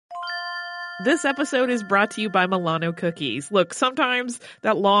This episode is brought to you by Milano Cookies. Look, sometimes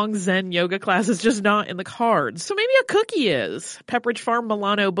that long Zen yoga class is just not in the cards, so maybe a cookie is. Pepperidge Farm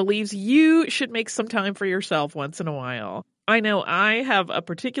Milano believes you should make some time for yourself once in a while. I know I have a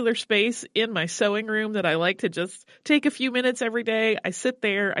particular space in my sewing room that I like to just take a few minutes every day. I sit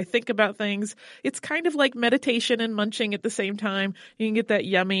there, I think about things. It's kind of like meditation and munching at the same time. You can get that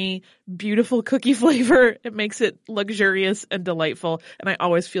yummy, beautiful cookie flavor. It makes it luxurious and delightful, and I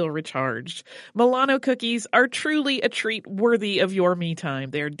always feel recharged. Milano cookies are truly a treat worthy of your me time.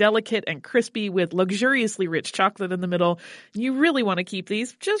 They are delicate and crispy with luxuriously rich chocolate in the middle. You really want to keep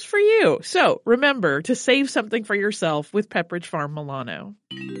these just for you. So remember to save something for yourself with Pepperidge Farm Milano.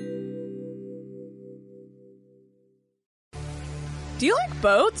 Do you like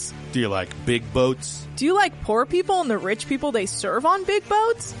boats? Do you like big boats? Do you like poor people and the rich people they serve on big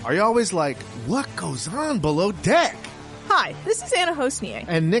boats? Are you always like, what goes on below deck? Hi, this is Anna Hosnier.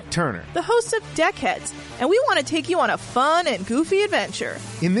 And Nick Turner. The hosts of Deckheads, and we want to take you on a fun and goofy adventure.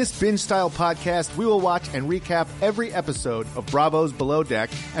 In this binge-style podcast, we will watch and recap every episode of Bravo's Below Deck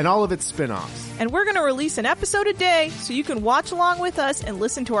and all of its spin-offs. And we're going to release an episode a day so you can watch along with us and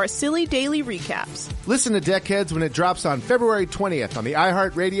listen to our silly daily recaps. Listen to Deckheads when it drops on February 20th on the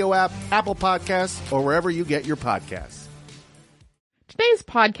iHeartRadio app, Apple Podcasts, or wherever you get your podcasts. Today's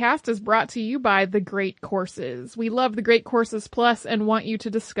podcast is brought to you by The Great Courses. We love The Great Courses Plus and want you to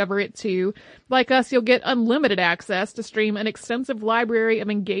discover it too. Like us, you'll get unlimited access to stream an extensive library of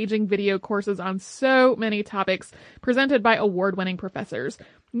engaging video courses on so many topics presented by award-winning professors.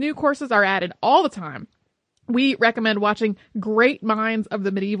 New courses are added all the time. We recommend watching Great Minds of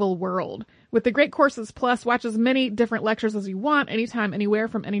the Medieval World. With the Great Courses Plus, watch as many different lectures as you want, anytime, anywhere,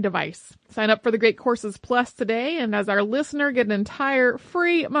 from any device. Sign up for the Great Courses Plus today, and as our listener, get an entire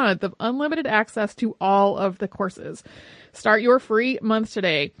free month of unlimited access to all of the courses. Start your free month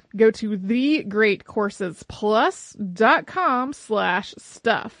today. Go to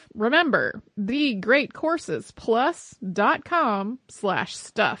thegreatcoursesplus.com/stuff. Remember,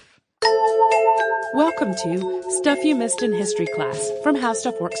 thegreatcoursesplus.com/stuff. Welcome to Stuff You Missed in History Class from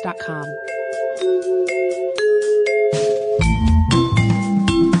HowStuffWorks.com.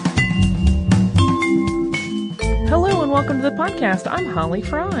 Hello and welcome to the podcast. I'm Holly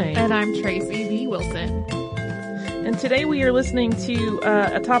Fry. And I'm Tracy V. Wilson. And today we are listening to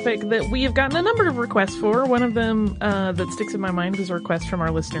a topic that we have gotten a number of requests for. One of them that sticks in my mind was a request from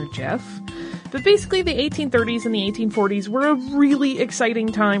our listener, Jeff. But basically, the 1830s and the 1840s were a really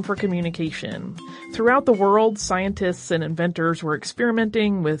exciting time for communication. Throughout the world, scientists and inventors were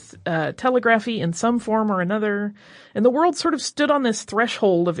experimenting with telegraphy in some form or another, and the world sort of stood on this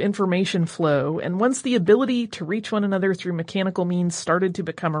threshold of information flow, and once the ability to reach one another through mechanical means started to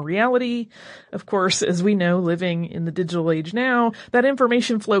become a reality, of course, as we know, living in the digital age now, that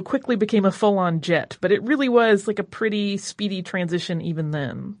information flow quickly became a full-on jet, but it really was like a pretty speedy transition even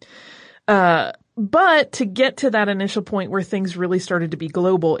then. But to get to that initial point where things really started to be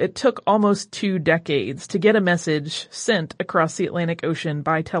global, it took almost 2 decades to get a message sent across the Atlantic Ocean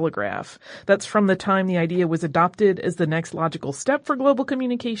by telegraph. That's from the time the idea was adopted as the next logical step for global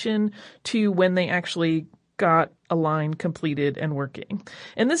communication to when they actually got a line completed and working.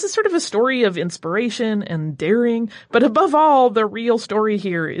 And this is sort of a story of inspiration and daring, but above all, the real story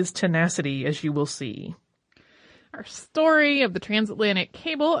here is tenacity, as you will see. Our story of the transatlantic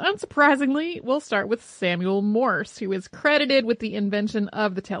cable, unsurprisingly, will start with Samuel Morse, who is credited with the invention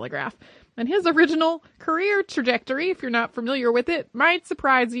of the telegraph. And his original career trajectory, if you're not familiar with it, might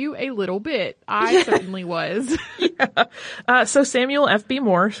surprise you a little bit. I certainly was. So Samuel F.B.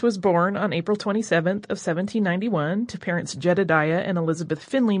 Morse was born on April 27th of 1791 to parents Jedediah and Elizabeth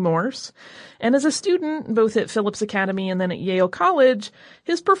Finley Morse. And as a student, both at Phillips Academy and then at Yale College,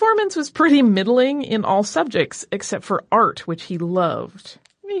 his performance was pretty middling in all subjects except for art, which he loved.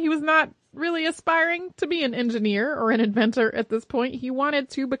 He was not really aspiring to be an engineer or an inventor at this point. He wanted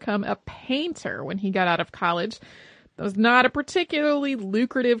to become a painter when he got out of college. That was not a particularly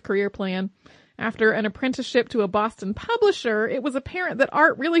lucrative career plan. After an apprenticeship to a Boston publisher, it was apparent that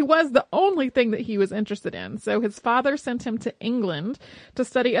art really was the only thing that he was interested in. So his father sent him to England to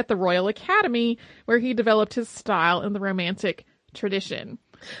study at the Royal Academy, where he developed his style in the Romantic tradition.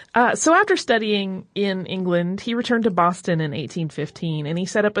 So after studying in England, he returned to Boston in 1815, and he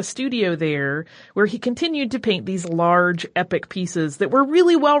set up a studio there where he continued to paint these large, epic pieces that were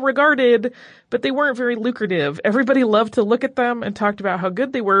really well regarded, but they weren't very lucrative. Everybody loved to look at them and talked about how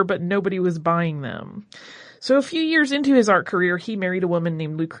good they were, but nobody was buying them. So a few years into his art career, he married a woman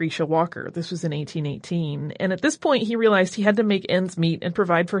named Lucretia Walker. This was in 1818. And at this point, he realized he had to make ends meet and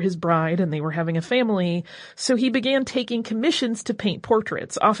provide for his bride, and they were having a family. So he began taking commissions to paint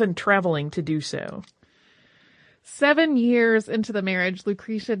portraits, often traveling to do so. 7 years into the marriage,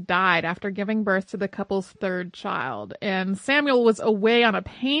 Lucretia died after giving birth to the couple's third child. And Samuel was away on a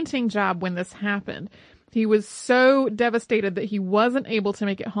painting job when this happened. He was so devastated that he wasn't able to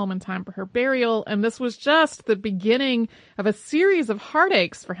make it home in time for her burial, and this was just the beginning of a series of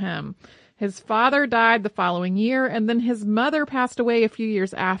heartaches for him. His father died the following year, and then his mother passed away a few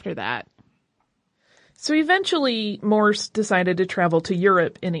years after that. So eventually, Morse decided to travel to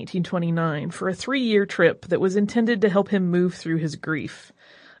Europe in 1829 for a 3-year trip that was intended to help him move through his grief.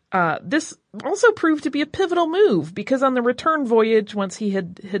 This also proved to be a pivotal move because on the return voyage, once he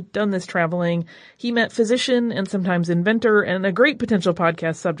had done this traveling, he met physician and sometimes inventor and a great potential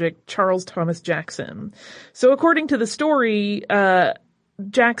podcast subject, Charles Thomas Jackson. So according to the story,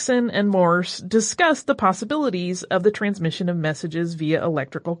 Jackson and Morse discussed the possibilities of the transmission of messages via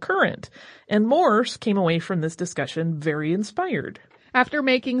electrical current. And Morse came away from this discussion very inspired. After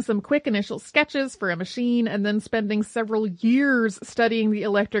making some quick initial sketches for a machine and then spending several years studying the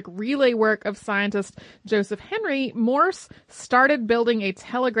electric relay work of scientist Joseph Henry, Morse started building a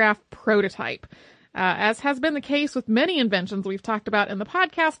telegraph prototype. As has been the case with many inventions we've talked about in the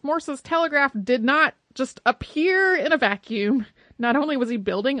podcast, Morse's telegraph did not just appear in a vacuum. Not only was he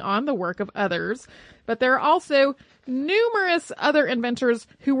building on the work of others, but there are also numerous other inventors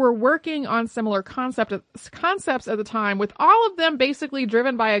who were working on similar concepts at the time, with all of them basically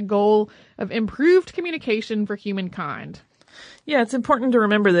driven by a goal of improved communication for humankind. Yeah, it's important to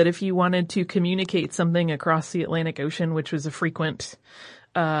remember that if you wanted to communicate something across the Atlantic Ocean, which was a frequent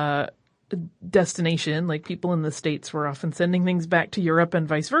destination, like people in the States were often sending things back to Europe and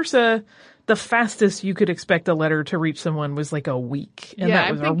vice versa, the fastest you could expect a letter to reach someone was like a week. And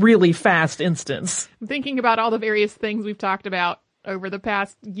that was a really fast instance. I'm thinking about all the various things we've talked about over the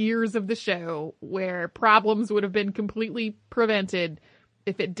past years of the show where problems would have been completely prevented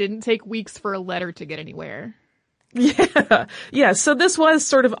if it didn't take weeks for a letter to get anywhere. Yeah. So this was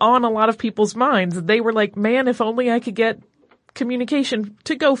sort of on a lot of people's minds. They were like, man, if only I could get communication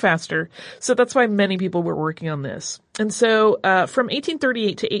to go faster. So that's why many people were working on this. And so from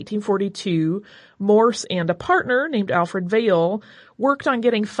 1838 to 1842, Morse and a partner named Alfred Vail worked on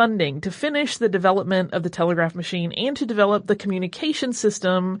getting funding to finish the development of the telegraph machine and to develop the communication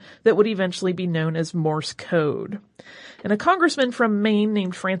system that would eventually be known as Morse code. And a congressman from Maine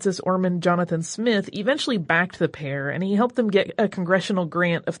named Francis Ormond Jonathan Smith eventually backed the pair, and he helped them get a congressional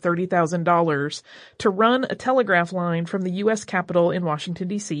grant of $30,000 to run a telegraph line from the U.S. Capitol in Washington,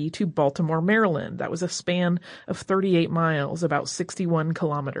 D.C. to Baltimore, Maryland. That was a span of 38 miles, about 61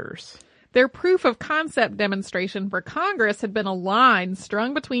 kilometers. Their proof of concept demonstration for Congress had been a line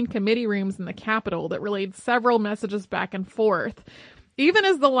strung between committee rooms in the Capitol that relayed several messages back and forth. Even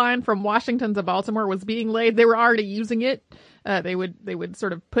as the line from Washington to Baltimore was being laid, they were already using it. They would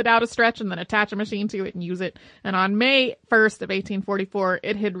sort of put out a stretch and then attach a machine to it and use it. And on May 1st of 1844,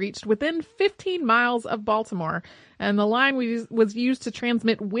 it had reached within 15 miles of Baltimore. And the line was used to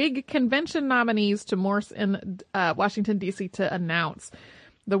transmit Whig convention nominees to Morse in Washington, D.C. to announce.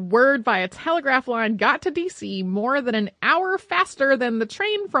 The word via telegraph line got to D.C. more than an hour faster than the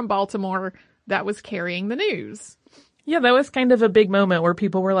train from Baltimore that was carrying the news. Yeah, that was kind of a big moment where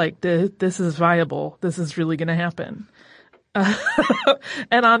people were like, this is viable. This is really going to happen.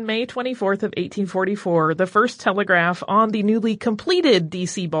 And on May 24th of 1844, the first telegraph on the newly completed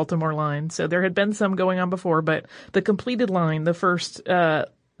DC-Baltimore line, so there had been some going on before, but the completed line, the first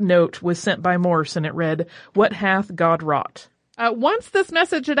note was sent by Morse, and it read, "What hath God wrought?" Once this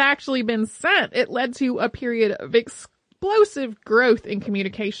message had actually been sent, it led to a period of explosive growth in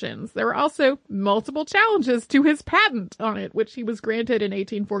communications. There were also multiple challenges to his patent on it, which he was granted in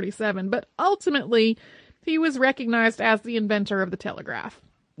 1847, but ultimately he was recognized as the inventor of the telegraph.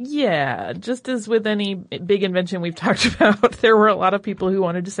 Yeah, just as with any big invention we've talked about, there were a lot of people who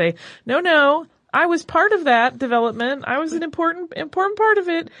wanted to say, no, I was part of that development. I was an important part of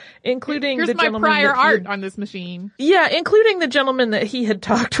it, including Here's the gentleman. Here's my prior art on this machine. Yeah, including the gentleman that he had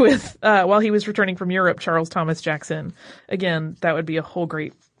talked with while he was returning from Europe, Charles Thomas Jackson. Again, that would be a whole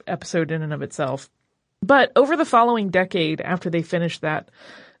great episode in and of itself. But over the following decade, after they finished that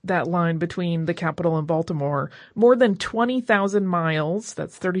line between the Capitol and Baltimore, more than 20,000 miles,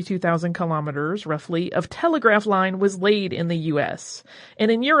 that's 32,000 kilometers roughly, of telegraph line was laid in the U.S. And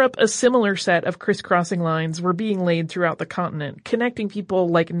in Europe, a similar set of crisscrossing lines were being laid throughout the continent, connecting people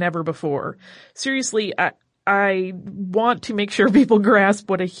like never before. Seriously, I want to make sure people grasp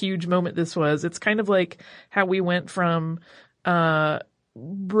what a huge moment this was. It's kind of like how we went from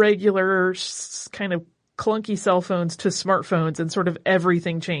regular kind of clunky cell phones to smartphones, and sort of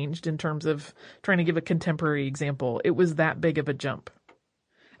everything changed in terms of trying to give a contemporary example. It was that big of a jump.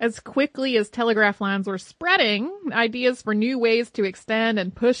 As quickly as telegraph lines were spreading, ideas for new ways to extend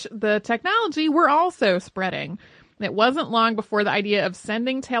and push the technology were also spreading. It wasn't long before the idea of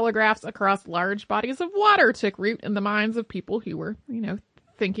sending telegraphs across large bodies of water took root in the minds of people who were,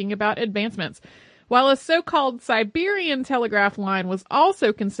 thinking about advancements. While a so-called Siberian telegraph line was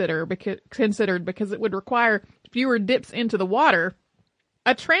also considered because it would require fewer dips into the water,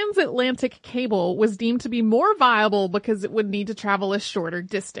 a transatlantic cable was deemed to be more viable because it would need to travel a shorter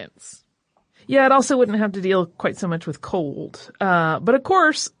distance. Yeah, it also wouldn't have to deal quite so much with cold. But of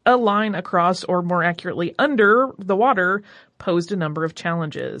course, a line across, or more accurately under the water, posed a number of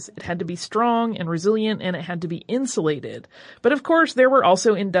challenges. It had to be strong and resilient, and it had to be insulated. But of course, there were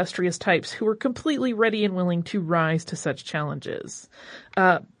also industrious types who were completely ready and willing to rise to such challenges.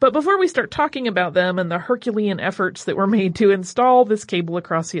 But before we start talking about them and the Herculean efforts that were made to install this cable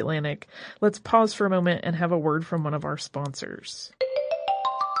across the Atlantic, let's pause for a moment and have a word from one of our sponsors.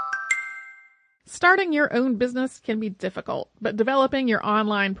 Starting your own business can be difficult, but developing your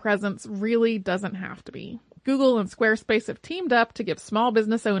online presence really doesn't have to be. Google and Squarespace have teamed up to give small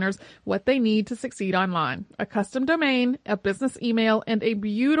business owners what they need to succeed online: a custom domain, a business email, and a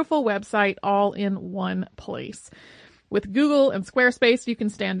beautiful website all in one place. With Google and Squarespace, you can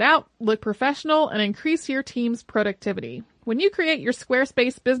stand out, look professional, and increase your team's productivity. When you create your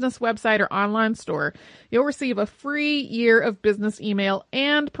Squarespace business website or online store, you'll receive a free year of business email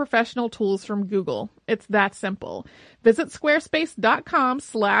and professional tools from Google. It's that simple. Visit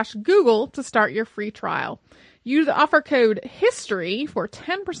squarespace.com/Google to start your free trial. Use offer code HISTORY for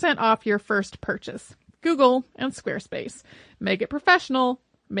 10% off your first purchase. Google and Squarespace. Make it professional.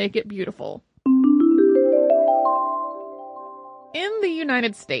 Make it beautiful. In the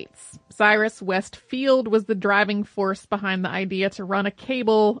United States, Cyrus West Field was the driving force behind the idea to run a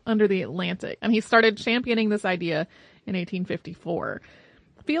cable under the Atlantic, and he started championing this idea in 1854.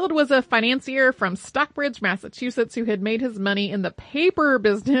 Field was a financier from Stockbridge, Massachusetts, who had made his money in the paper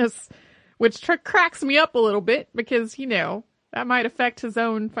business, which cracks me up a little bit because, that might affect his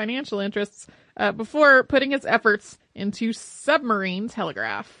own financial interests, before putting his efforts into submarine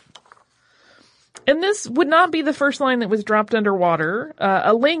telegraph. And this would not be the first line that was dropped underwater.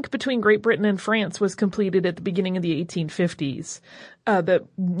 A link between Great Britain and France was completed at the beginning of the 1850s that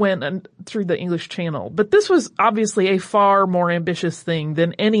went through the English Channel. But this was obviously a far more ambitious thing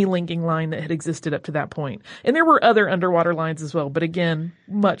than any linking line that had existed up to that point. And there were other underwater lines as well, but again,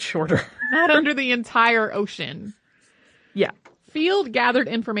 much shorter. Not under the entire ocean. Yeah. Field gathered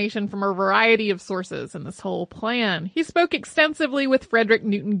information from a variety of sources in this whole plan. He spoke extensively with Frederick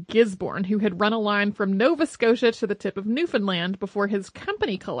Newton Gisborne, who had run a line from Nova Scotia to the tip of Newfoundland before his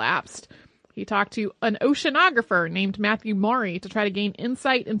company collapsed. He talked to an oceanographer named Matthew Maury to try to gain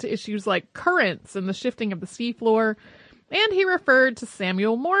insight into issues like currents and the shifting of the seafloor. And he referred to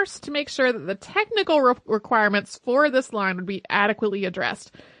Samuel Morse to make sure that the technical requirements for this line would be adequately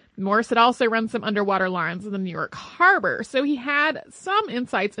addressed. Morse had also run some underwater lines in the New York harbor, so he had some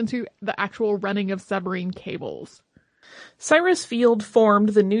insights into the actual running of submarine cables. Cyrus Field formed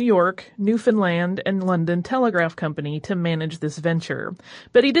the New York, Newfoundland, and London Telegraph Company to manage this venture.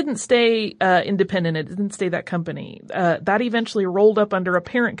 But he didn't stay independent. It didn't stay that company. That eventually rolled up under a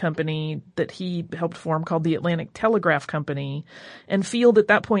parent company that he helped form called the Atlantic Telegraph Company. And Field at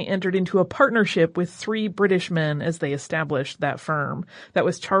that point entered into a partnership with 3 British men as they established that firm. That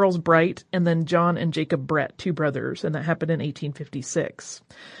was Charles Bright and then John and Jacob Brett, 2 brothers, and that happened in 1856.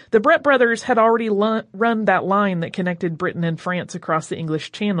 The Brett brothers had already run that line that connected Britain and France across the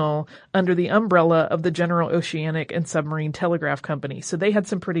English Channel under the umbrella of the General Oceanic and Submarine Telegraph Company, so they had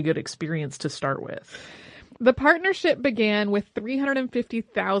some pretty good experience to start with. The partnership began with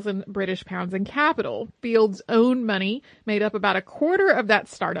 350,000 British pounds in capital. Field's own money made up about a quarter of that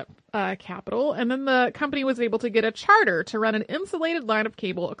startup capital, and then the company was able to get a charter to run an insulated line of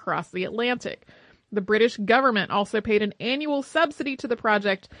cable across the Atlantic. The British government also paid an annual subsidy to the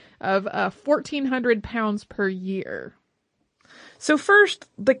project of £1,400 per year. So first,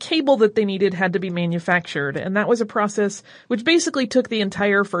 the cable that they needed had to be manufactured, and that was a process which basically took the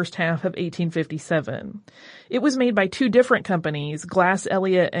entire first half of 1857. It was made by two different companies, Glass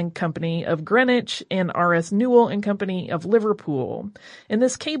Elliott and Company of Greenwich and R.S. Newell and Company of Liverpool. And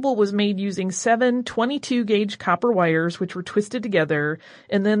this cable was made using 7 22-gauge copper wires which were twisted together,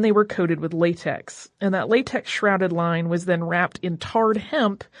 and then they were coated with latex. And that latex-shrouded line was then wrapped in tarred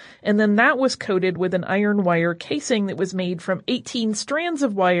hemp, and then that was coated with an iron wire casing that was made from 18 strands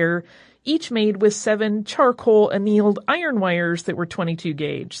of wire, each made with 7 charcoal annealed iron wires that were 22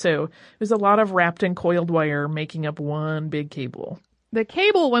 gauge. So it was a lot of wrapped and coiled wire making up one big cable. The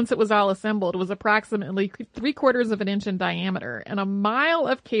cable, once it was all assembled, was approximately 3/4 of an inch in diameter, and a mile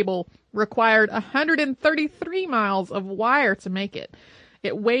of cable required 133 miles of wire to make it.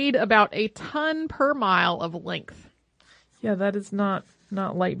 It weighed about a ton per mile of length. Yeah, that is not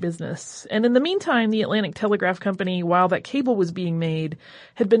light business. And in the meantime, the Atlantic Telegraph Company, while that cable was being made,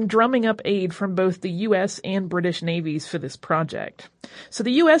 had been drumming up aid from both the U.S. and British navies for this project. So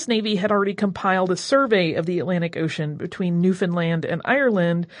the U.S. Navy had already compiled a survey of the Atlantic Ocean between Newfoundland and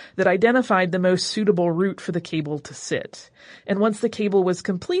Ireland that identified the most suitable route for the cable to sit. And once the cable was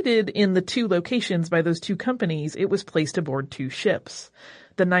completed in the 2 locations by those 2 companies, it was placed aboard 2 ships.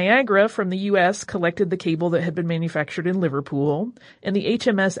 The Niagara from the U.S. collected the cable that had been manufactured in Liverpool, and the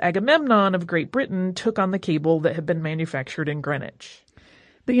HMS Agamemnon of Great Britain took on the cable that had been manufactured in Greenwich.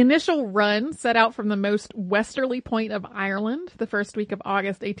 The initial run set out from the most westerly point of Ireland the first week of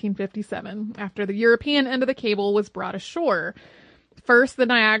August 1857, after the European end of the cable was brought ashore. First, the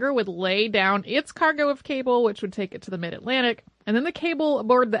Niagara would lay down its cargo of cable, which would take it to the mid-Atlantic, and then the cable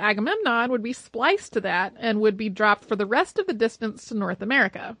aboard the Agamemnon would be spliced to that and would be dropped for the rest of the distance to North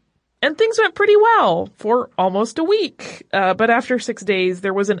America. And things went pretty well for almost a week. But after 6 days,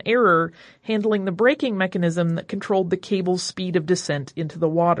 there was an error handling the braking mechanism that controlled the cable's speed of descent into the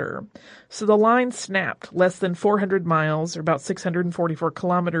water. So the line snapped less than 400 miles, or about 644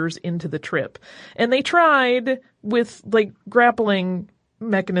 kilometers into the trip. And they tried with, grappling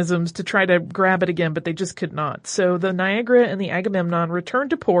mechanisms to try to grab it again, but they just could not. So the Niagara and the Agamemnon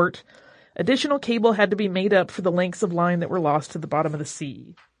returned to port. Additional cable had to be made up for the lengths of line that were lost to the bottom of the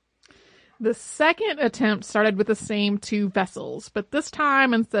sea. The second attempt started with the same 2 vessels, but this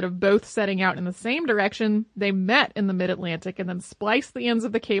time, instead of both setting out in the same direction, they met in the mid-Atlantic and then spliced the ends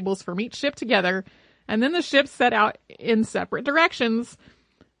of the cables from each ship together, and then the ships set out in separate directions,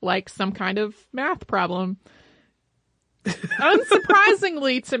 like some kind of math problem.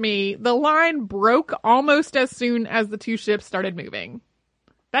 Unsurprisingly to me, the line broke almost as soon as the 2 ships started moving.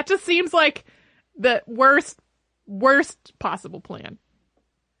 That just seems like the worst possible plan.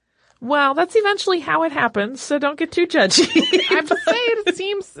 Well, that's eventually how it happens, so don't get too judgy. I'm just saying,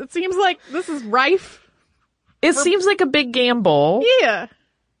 it seems like this is rife. It seems like a big gamble. Yeah.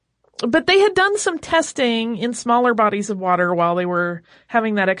 But they had done some testing in smaller bodies of water while they were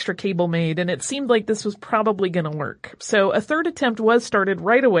having that extra cable made, and it seemed like this was probably going to work. So a third attempt was started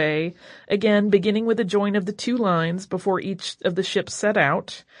right away, again, beginning with a join of the 2 lines before each of the ships set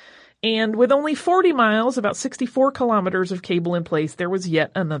out. And with only 40 miles, about 64 kilometers of cable in place, there was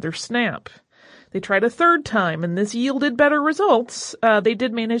yet another snap. They tried a third time, and this yielded better results. They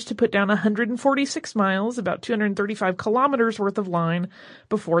did manage to put down 146 miles, about 235 kilometers worth of line,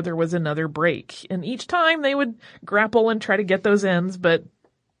 before there was another break. And each time they would grapple and try to get those ends, but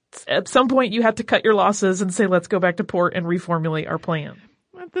at some point you had to cut your losses and say, let's go back to port and reformulate our plan.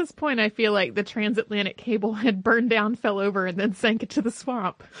 At this point, I feel like the transatlantic cable had burned down, fell over, and then sank into the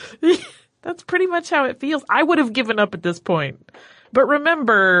swamp. That's pretty much how it feels. I would have given up at this point. But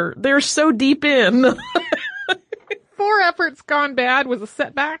remember, they're so deep in. 4 efforts gone bad was a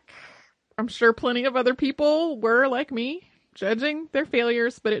setback. I'm sure plenty of other people were, like me, judging their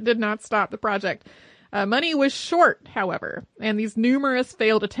failures, but it did not stop the project. Money was short, however, and these numerous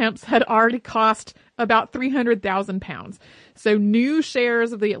failed attempts had already cost about £300,000. So new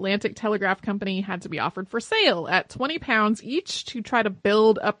shares of the Atlantic Telegraph Company had to be offered for sale at £20 each to try to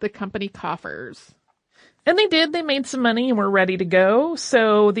build up the company coffers. And they did. They made some money and were ready to go.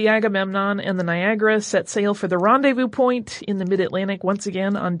 So the Agamemnon and the Niagara set sail for the rendezvous point in the mid-Atlantic once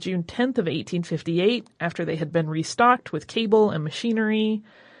again on June 10th of 1858, after they had been restocked with cable and machinery.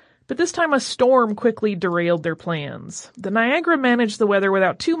 But this time a storm quickly derailed their plans. The Niagara managed the weather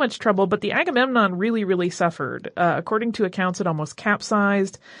without too much trouble, but the Agamemnon really suffered. According to accounts, it almost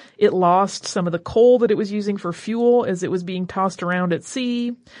capsized. It lost some of the coal that it was using for fuel as it was being tossed around at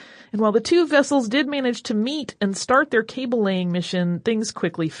sea. And while the 2 vessels did manage to meet and start their cable-laying mission, things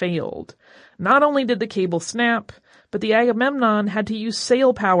quickly failed. Not only did the cable snap, but the Agamemnon had to use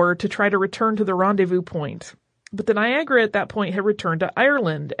sail power to try to return to the rendezvous point. But the Niagara at that point had returned to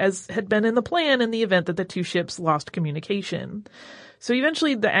Ireland, as had been in the plan in the event that the two ships lost communication. So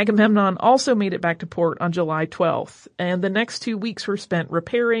eventually the Agamemnon also made it back to port on July 12th, and the next 2 weeks were spent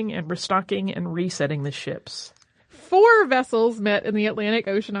repairing and restocking and resetting the ships. 4 vessels met in the Atlantic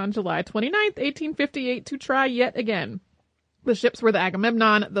Ocean on July 29th, 1858 to try yet again. The ships were the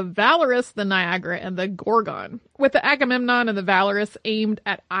Agamemnon, the Valorous, the Niagara, and the Gorgon. With the Agamemnon and the Valorous aimed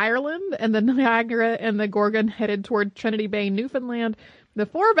at Ireland, and the Niagara and the Gorgon headed toward Trinity Bay, Newfoundland, the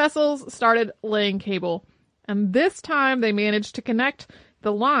 4 vessels started laying cable. And this time they managed to connect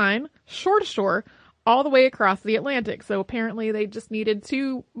the line shore to shore all the way across the Atlantic. So apparently they just needed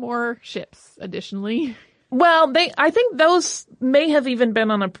 2 more ships additionally. Well, I think those may have even been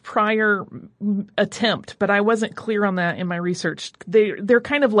on a prior attempt, but I wasn't clear on that in my research. They're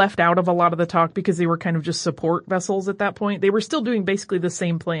kind of left out of a lot of the talk because they were kind of just support vessels at that point. They were still doing basically the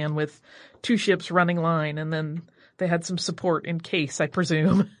same plan with 2 ships running line, and then they had some support in case, I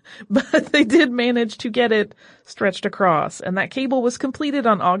presume. But they did manage to get it stretched across, and that cable was completed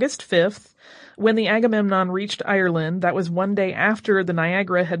on August 5th. When the Agamemnon reached Ireland, that was 1 day after the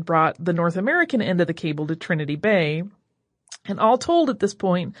Niagara had brought the North American end of the cable to Trinity Bay. And all told at this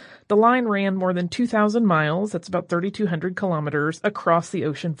point, the line ran more than 2,000 miles, that's about 3,200 kilometers, across the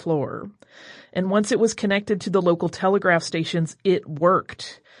ocean floor. And once it was connected to the local telegraph stations, it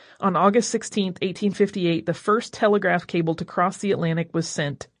worked. On August 16th, 1858, the first telegraph cable to cross the Atlantic was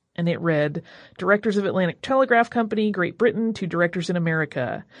sent, and it read, Directors of Atlantic Telegraph Company, Great Britain, to Directors in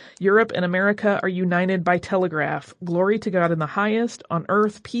America. Europe and America are united by telegraph. Glory to God in the highest, on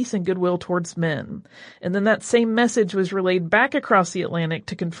earth, peace and goodwill towards men. And then that same message was relayed back across the Atlantic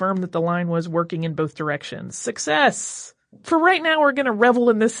to confirm that the line was working in both directions. Success! For right now, we're going to revel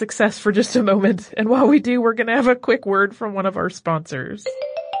in this success for just a moment. And while we do, we're going to have a quick word from one of our sponsors.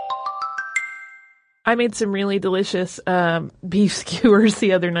 I made some really delicious beef skewers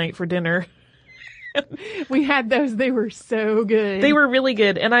the other night for dinner. We had those. They were so good. They were really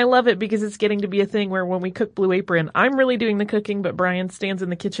good. And I love it because it's getting to be a thing where when we cook Blue Apron, I'm really doing the cooking, but Brian stands in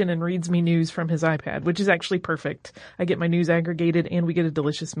the kitchen and reads me news from his iPad, which is actually perfect. I get my news aggregated and we get a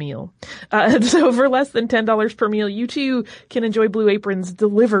delicious meal. So for less than $10 per meal, you too can enjoy Blue Apron's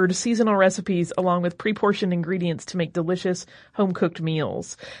delivered seasonal recipes along with pre-portioned ingredients to make delicious home-cooked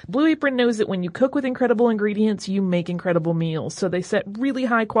meals. Blue Apron knows that when you cook with incredible ingredients, you make incredible meals. So they set really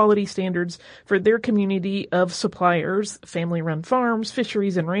high quality standards for their community of suppliers, family-run farms,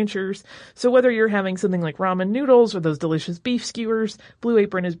 fisheries, and ranchers. So whether you're having something like ramen noodles or those delicious beef skewers, Blue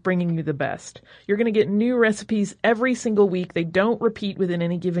Apron is bringing you the best. You're going to get new recipes every single week. They don't repeat within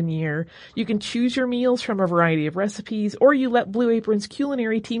any given year. You can choose your meals from a variety of recipes, or you let Blue Apron's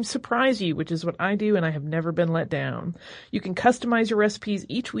culinary team surprise you, which is what I do, and I have never been let down. You can customize your recipes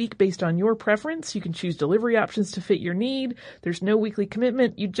each week based on your preference. You can choose delivery options to fit your need. There's no weekly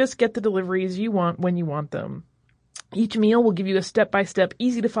commitment. You just get the deliveries you want when you want them. Each meal will give you a step-by-step,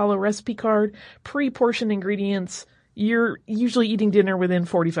 easy-to-follow recipe card, pre-portioned ingredients. You're usually eating dinner within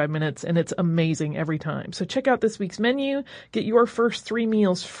 45 minutes, and it's amazing every time. So check out this week's menu. Get your first 3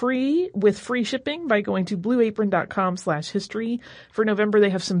 meals free with free shipping by going to blueapron.com/history. For November,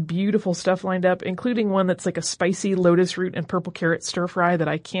 they have some beautiful stuff lined up, including one that's like a spicy lotus root and purple carrot stir fry that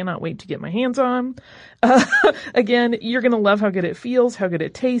I cannot wait to get my hands on. Again, you're going to love how good it feels, how good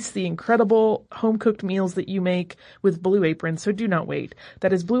it tastes, the incredible home-cooked meals that you make with Blue Apron, so do not wait.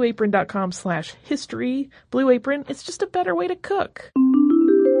 That is blueapron.com/history. Blue Apron, it's just a better way to cook.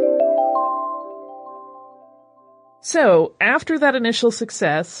 So, after that initial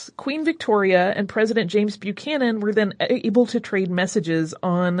success, Queen Victoria and President James Buchanan were then able to trade messages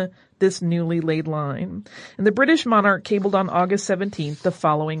on this newly laid line. And the British monarch cabled on August 17th the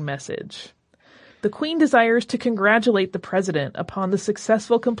following message. The Queen desires to congratulate the President upon the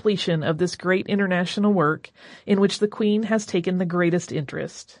successful completion of this great international work in which the Queen has taken the greatest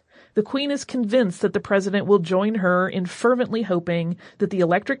interest. The Queen is convinced that the President will join her in fervently hoping that the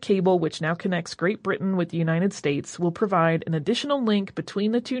electric cable which now connects Great Britain with the United States will provide an additional link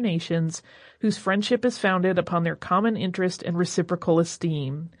between the two nations whose friendship is founded upon their common interest and reciprocal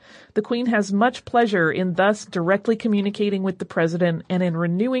esteem. The Queen has much pleasure in thus directly communicating with the President and in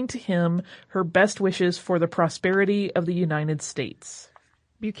renewing to him her best wishes for the prosperity of the United States.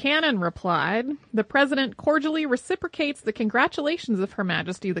 Buchanan replied, the President cordially reciprocates the congratulations of Her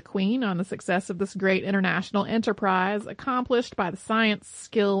Majesty the Queen on the success of this great international enterprise accomplished by the science,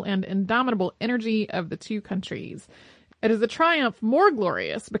 skill, and indomitable energy of the two countries. It is a triumph more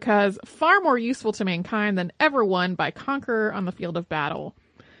glorious because far more useful to mankind than ever won by conqueror on the field of battle.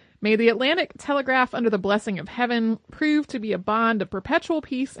 May the Atlantic Telegraph under the blessing of heaven prove to be a bond of perpetual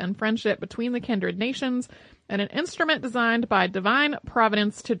peace and friendship between the kindred nations, and an instrument designed by divine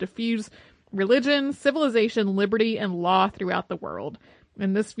providence to diffuse religion, civilization, liberty, and law throughout the world.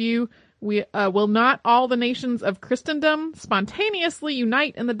 In this view, we will not all the nations of Christendom spontaneously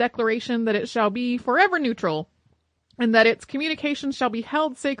unite in the declaration that it shall be forever neutral, and that its communications shall be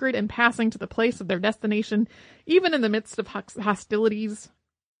held sacred in passing to the place of their destination, even in the midst of hostilities.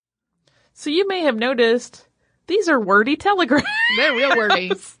 So you may have noticed these are wordy telegraphs. They're real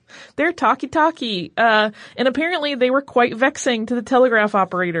wordy. They're talky-talky. And apparently they were quite vexing to the telegraph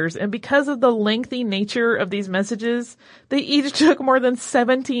operators. And because of the lengthy nature of these messages, they each took more than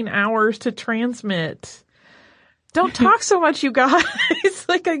 17 hours to transmit. Don't talk so much, you guys.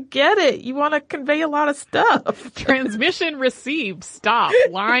 Like, I get it. You want to convey a lot of stuff. Transmission received. Stop.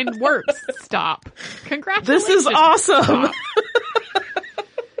 Line works. Stop. Congratulations. This is awesome. Stop.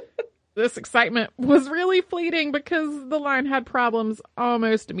 This excitement was really fleeting because the line had problems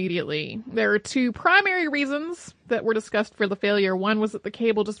almost immediately. There are two primary reasons that were discussed for the failure. One was that the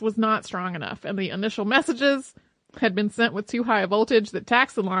cable just was not strong enough, and the initial messages had been sent with too high a voltage that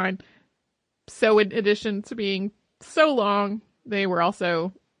taxed the line. So in addition to being so long, they were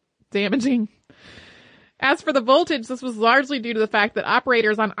also damaging. As for the voltage, this was largely due to the fact that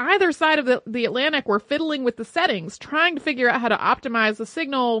operators on either side of the Atlantic were fiddling with the settings, trying to figure out how to optimize the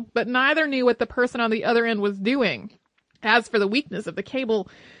signal, but neither knew what the person on the other end was doing. As for the weakness of the cable,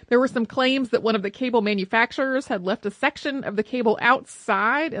 there were some claims that one of the cable manufacturers had left a section of the cable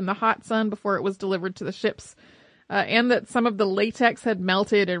outside in the hot sun before it was delivered to the ships, and that some of the latex had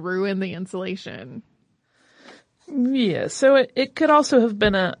melted and ruined the insulation. Yeah, so it could also have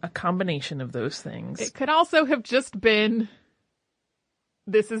been a combination of those things. It could also have just been,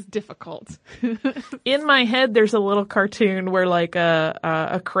 this is difficult. In my head, there's a little cartoon where like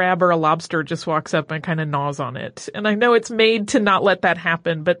a crab or a lobster just walks up and kind of gnaws on it. And I know it's made to not let that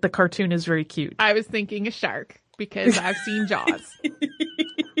happen, but the cartoon is very cute. I was thinking a shark because I've seen Jaws.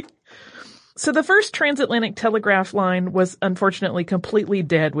 So the first transatlantic telegraph line was unfortunately completely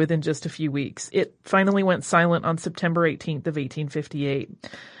dead within just a few weeks. It finally went silent on September 18th of 1858.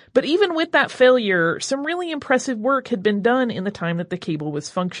 But even with that failure, some really impressive work had been done in the time that the cable was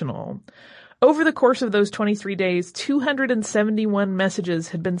functional. Over the course of those 23 days, 271 messages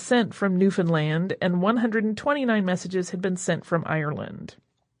had been sent from Newfoundland and 129 messages had been sent from Ireland.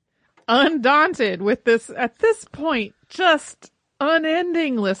 Undaunted with this, at this point, just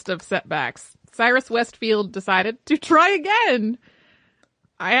unending list of setbacks, Cyrus Westfield decided to try again.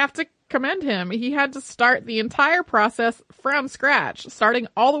 I have to commend him. He had to start the entire process from scratch, starting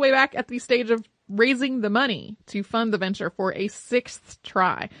all the way back at the stage of raising the money to fund the venture for a sixth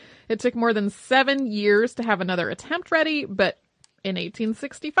try. It took more than 7 years to have another attempt ready, but in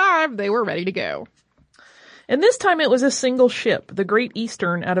 1865, they were ready to go. And this time it was a single ship, the Great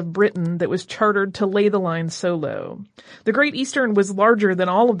Eastern out of Britain, that was chartered to lay the line solo. The Great Eastern was larger than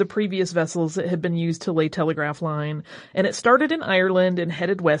all of the previous vessels that had been used to lay telegraph line, and it started in Ireland and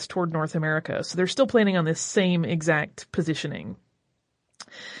headed west toward North America, so they're still planning on this same exact positioning.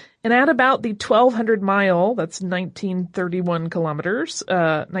 And at about the 1,200 mile, that's 1931 kilometer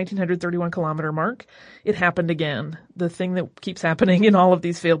mark, it happened again. The thing that keeps happening in all of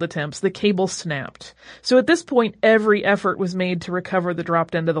these failed attempts, the cable snapped. So at this point, every effort was made to recover the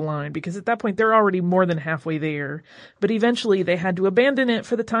dropped end of the line, because at that point, they're already more than halfway there. But eventually, they had to abandon it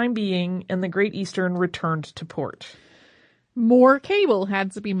for the time being, and the Great Eastern returned to port. More cable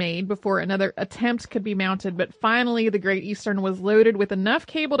had to be made before another attempt could be mounted, but finally the Great Eastern was loaded with enough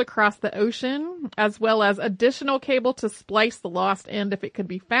cable to cross the ocean, as well as additional cable to splice the lost end if it could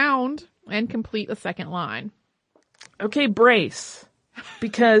be found, and complete a second line. Okay, brace.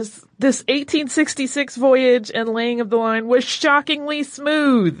 Because this 1866 voyage and laying of the line was shockingly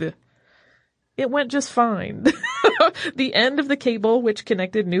smooth. It went just fine. The end of the cable, which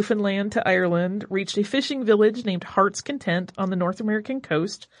connected Newfoundland to Ireland, reached a fishing village named Heart's Content on the North American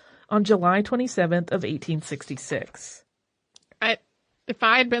coast on July 27th of 1866. If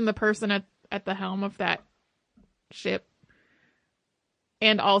I had been the person at the helm of that ship,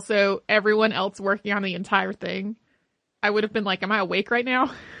 and also everyone else working on the entire thing, I would have been like, am I awake right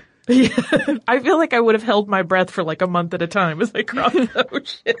now? Yeah, I feel like I would have held my breath for like a month at a time as I crossed the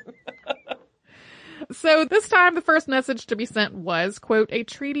ocean. So this time the first message to be sent was, quote, a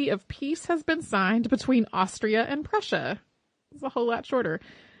treaty of peace has been signed between Austria and Prussia. It's a whole lot shorter.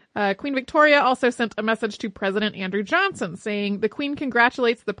 Queen Victoria also sent a message to President Andrew Johnson saying, "The Queen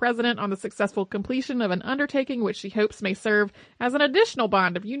congratulates the President on the successful completion of an undertaking which she hopes may serve as an additional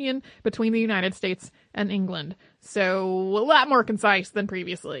bond of union between the United States and England." So a lot more concise than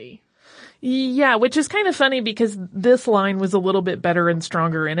previously. Yeah, which is kind of funny because this line was a little bit better and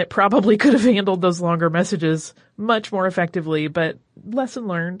stronger, and it probably could have handled those longer messages much more effectively, but lesson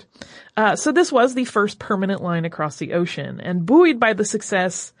learned. So this was the first permanent line across the ocean, and buoyed by the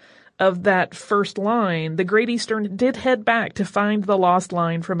success of that first line, the Great Eastern did head back to find the lost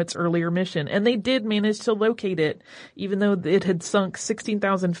line from its earlier mission, and they did manage to locate it, even though it had sunk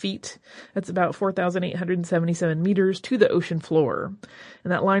 16,000 feet. That's about 4,877 meters to the ocean floor.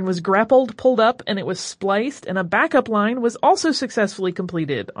 And that line was grappled, pulled up, and it was spliced, and a backup line was also successfully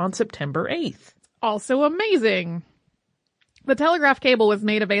completed on September 8th. Also amazing. The telegraph cable was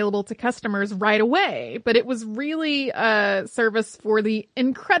made available to customers right away, but it was really a service for the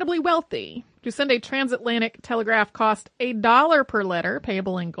incredibly wealthy. To send a transatlantic telegraph cost $1 per letter,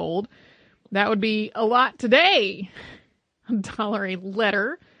 payable in gold. That would be a lot today. $1 a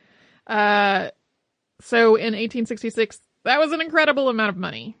letter. So in 1866, that was an incredible amount of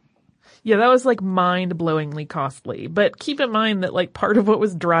money. Yeah, that was like mind-blowingly costly. But keep in mind that like part of what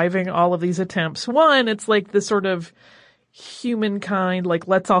was driving all of these attempts, one, it's like the sort of humankind, like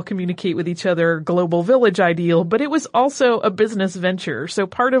let's all communicate with each other, global village ideal, but it was also a business venture. So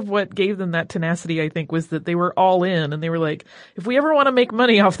part of what gave them that tenacity, I think, was that they were all in and they were like, if we ever want to make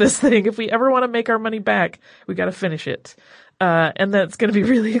money off this thing, if we ever want to make our money back, we got to finish it. And that's going to be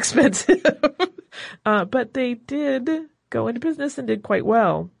really expensive. But they did go into business and did quite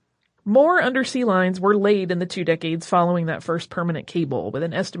well. More undersea lines were laid in the 2 decades following that first permanent cable, with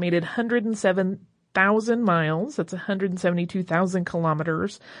an estimated 107,000 miles, that's 172,000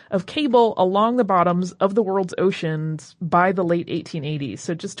 kilometers, of cable along the bottoms of the world's oceans by the late 1880s.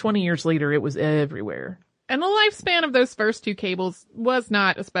 So just 20 years later, it was everywhere. And the lifespan of those first 2 cables was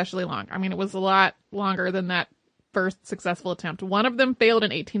not especially long. I mean, it was a lot longer than that first successful attempt. One of them failed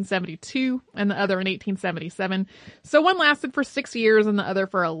in 1872 and the other in 1877. So one lasted for 6 years and the other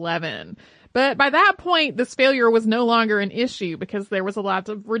for 11. But by that point, this failure was no longer an issue because there was a lot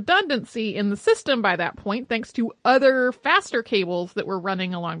of redundancy in the system by that point, thanks to other faster cables that were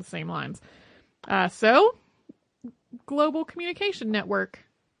running along the same lines. So, global communication network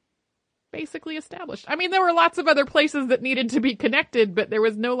basically established. I mean, there were lots of other places that needed to be connected, but there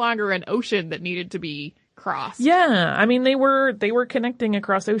was no longer an ocean that needed to be crossed. Yeah, I mean, they were connecting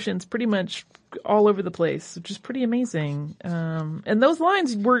across oceans pretty much all over the place, which is pretty amazing. And those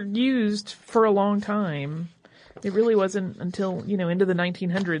lines were used for a long time. It really wasn't until, into the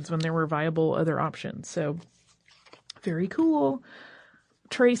 1900s when there were viable other options. So, very cool.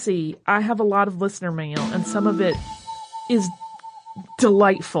 Tracy, I have a lot of listener mail, and some of it is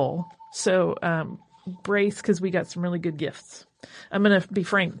delightful. So, brace, because we got some really good gifts. I'm going to be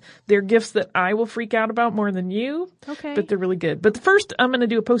frank. They're gifts that I will freak out about more than you. Okay. But they're really good. But first, I'm going to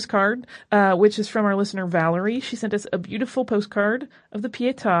do a postcard, which is from our listener, Valerie. She sent us a beautiful postcard of the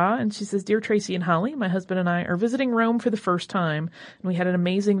Pietà. And she says, "Dear Tracy and Holly, my husband and I are visiting Rome for the first time. And we had an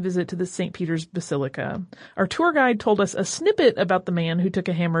amazing visit to the St. Peter's Basilica. Our tour guide told us a snippet about the man who took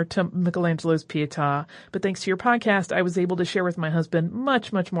a hammer to Michelangelo's Pietà. But thanks to your podcast, I was able to share with my husband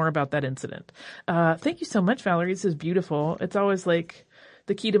much, much more about that incident." Thank you so much, Valerie. This is beautiful. It's always like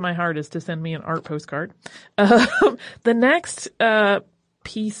the key to my heart is to send me an art postcard. The next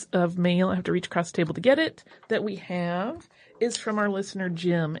piece of mail, I have to reach across the table to get it, that we have is from our listener,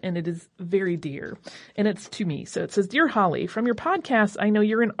 Jim, and it is very dear. And it's to me. So it says, "Dear Holly, from your podcast, I know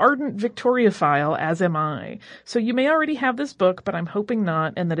you're an ardent Victoriophile, as am I. So you may already have this book, but I'm hoping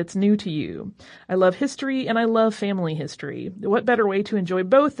not, and that it's new to you. I love history, and I love family history. What better way to enjoy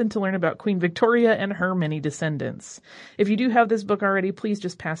both than to learn about Queen Victoria and her many descendants? If you do have this book already, please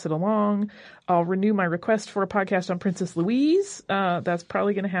just pass it along. I'll renew my request for a podcast on Princess Louise. That's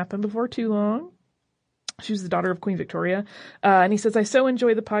probably going to happen before too long. She was the daughter of Queen Victoria. And he says, I so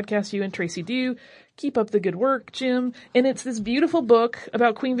enjoy the podcast you and Tracy do. Keep up the good work, Jim. And it's this beautiful book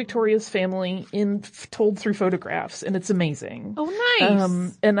about Queen Victoria's family told through photographs. And it's amazing. Oh,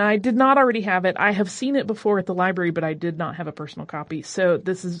 nice. And I did not already have it. I have seen it before at the library, but I did not have a personal copy. So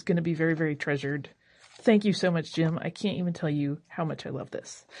this is going to be very, very treasured. Thank you so much, Jim. I can't even tell you how much I love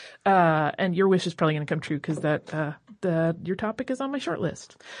this. And your wish is probably going to come true because your topic is on my short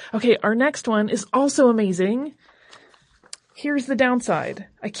list. Okay, our next one is also amazing. Here's the downside.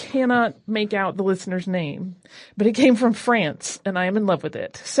 I cannot make out the listener's name, but it came from France, and I am in love with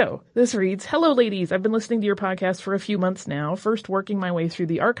it. So, this reads, "Hello, ladies. I've been listening to your podcast for a few months now, first working my way through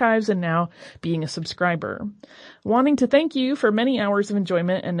the archives and now being a subscriber. Wanting to thank you for many hours of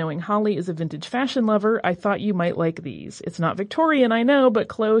enjoyment, and knowing Holly is a vintage fashion lover, I thought you might like these. It's not Victorian, I know, but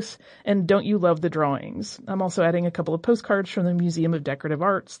close, and don't you love the drawings? I'm also adding a couple of postcards from the Museum of Decorative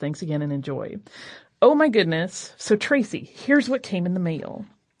Arts. Thanks again and enjoy." Oh my goodness. So Tracy, here's what came in the mail.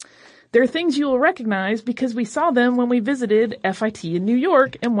 There are things you will recognize because we saw them when we visited FIT in New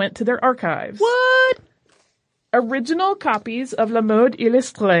York and went to their archives. What? Original copies of La Mode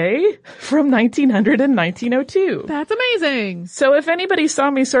Illustrée from 1900 and 1902. That's amazing. So if anybody saw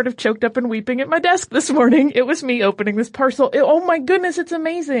me sort of choked up and weeping at my desk this morning, it was me opening this parcel. Oh my goodness, it's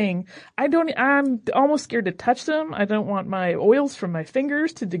amazing. I'm almost scared to touch them. I don't want my oils from my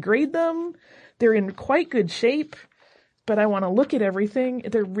fingers to degrade them. They're in quite good shape, but I want to look at everything.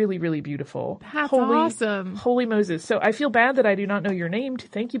 They're really, really beautiful. That's awesome. Holy Moses. So I feel bad that I do not know your name to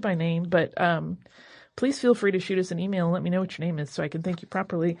thank you by name, but please feel free to shoot us an email and let me know what your name is so I can thank you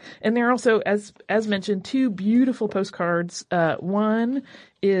properly. And there are also, as mentioned, two beautiful postcards. One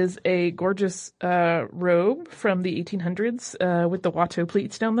is a gorgeous robe from the 1800s with the Watteau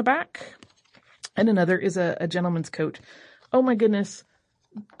pleats down the back. And another is a gentleman's coat. Oh my goodness.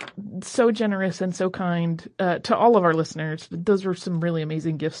 So generous and so kind to all of our listeners. Those were some really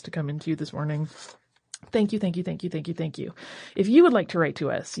amazing gifts to come into you this morning. Thank you, thank you, thank you, thank you, thank you. If you would like to write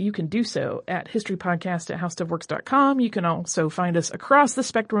to us, you can do so at historypodcast@howstuffworks.com. You can also find us across the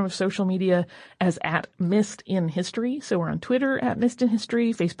spectrum of social media as at Missed in History. So we're on Twitter at Missed in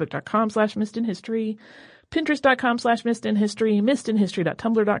History, Facebook.com/Missed in History, Pinterest.com/Missed in History,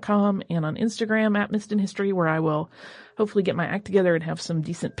 missedinhistory.tumblr.com, and on Instagram at Missed in History, where I will hopefully get my act together and have some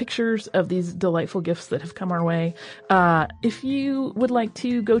decent pictures of these delightful gifts that have come our way. If you would like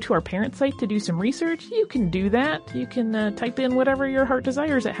to go to our parent site to do some research, you can do that. You can type in whatever your heart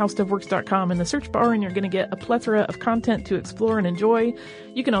desires at howstuffworks.com in the search bar, and you're going to get a plethora of content to explore and enjoy.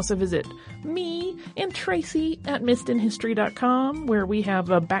 You can also visit me and Tracy at missedinhistory.com, where we have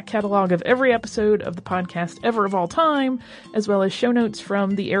a back catalog of every episode of the podcast ever of all time, as well as show notes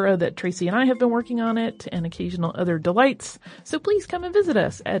from the era that Tracy and I have been working on it, and occasional other delights. So please come and visit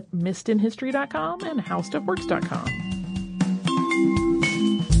us at missedinhistory.com and howstuffworks.com.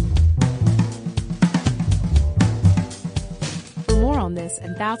 For more on this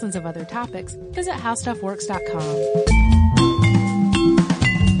and thousands of other topics, visit howstuffworks.com.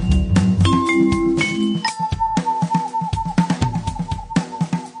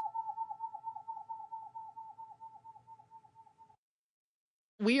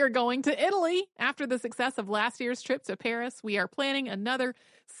 We are going to Italy. After the success of last year's trip to Paris, we are planning another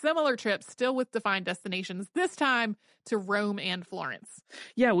similar trip, still with defined destinations, this time to Rome and Florence.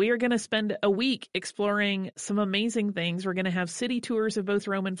 Yeah, we are going to spend a week exploring some amazing things. We're going to have city tours of both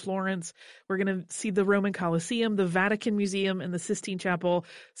Rome and Florence. We're going to see the Roman Colosseum, the Vatican Museum, and the Sistine Chapel,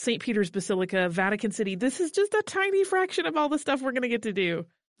 St. Peter's Basilica, Vatican City. This is just a tiny fraction of all the stuff we're going to get to do.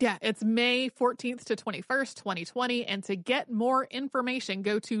 Yeah, it's May 14th to 21st, 2020. And to get more information,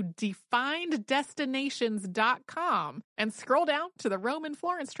 go to defineddestinations.com and scroll down to the Rome and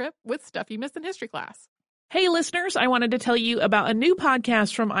Florence trip with Stuff You Missed in History Class. Hey listeners, I wanted to tell you about a new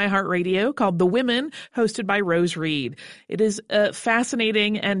podcast from iHeartRadio called The Women, hosted by Rose Reed. It is a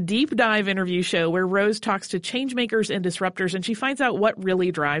fascinating and deep dive interview show where Rose talks to changemakers and disruptors, and she finds out what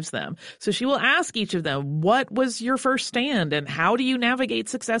really drives them. So she will ask each of them, what was your first stand, and how do you navigate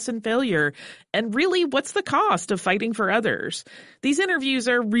success and failure? And really, what's the cost of fighting for others? These interviews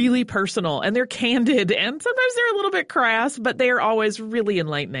are really personal, and they're candid, and sometimes they're a little bit crass, but they are always really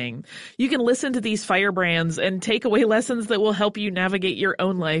enlightening. You can listen to these firebrands and take away lessons that will help you navigate your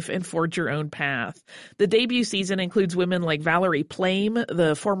own life and forge your own path. The debut season includes women like Valerie Plame,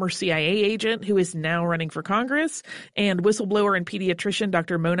 the former CIA agent who is now running for Congress, and whistleblower and pediatrician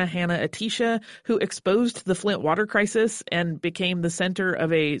Dr. Mona Hanna-Attisha, who exposed the Flint water crisis and became the center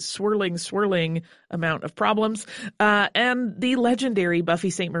of a swirling amount of problems, and the legendary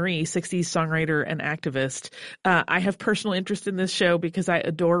Buffy St. Marie, 60s songwriter and activist. I have personal interest in this show because I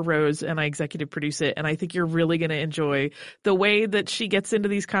adore Rose and I executive produce it, and I think you're really going to enjoy the way that she gets into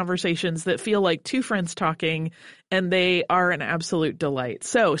these conversations that feel like two friends talking, and they are an absolute delight.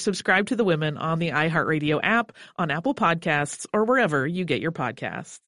 So subscribe to The Women on the iHeartRadio app, on Apple Podcasts, or wherever you get your podcasts.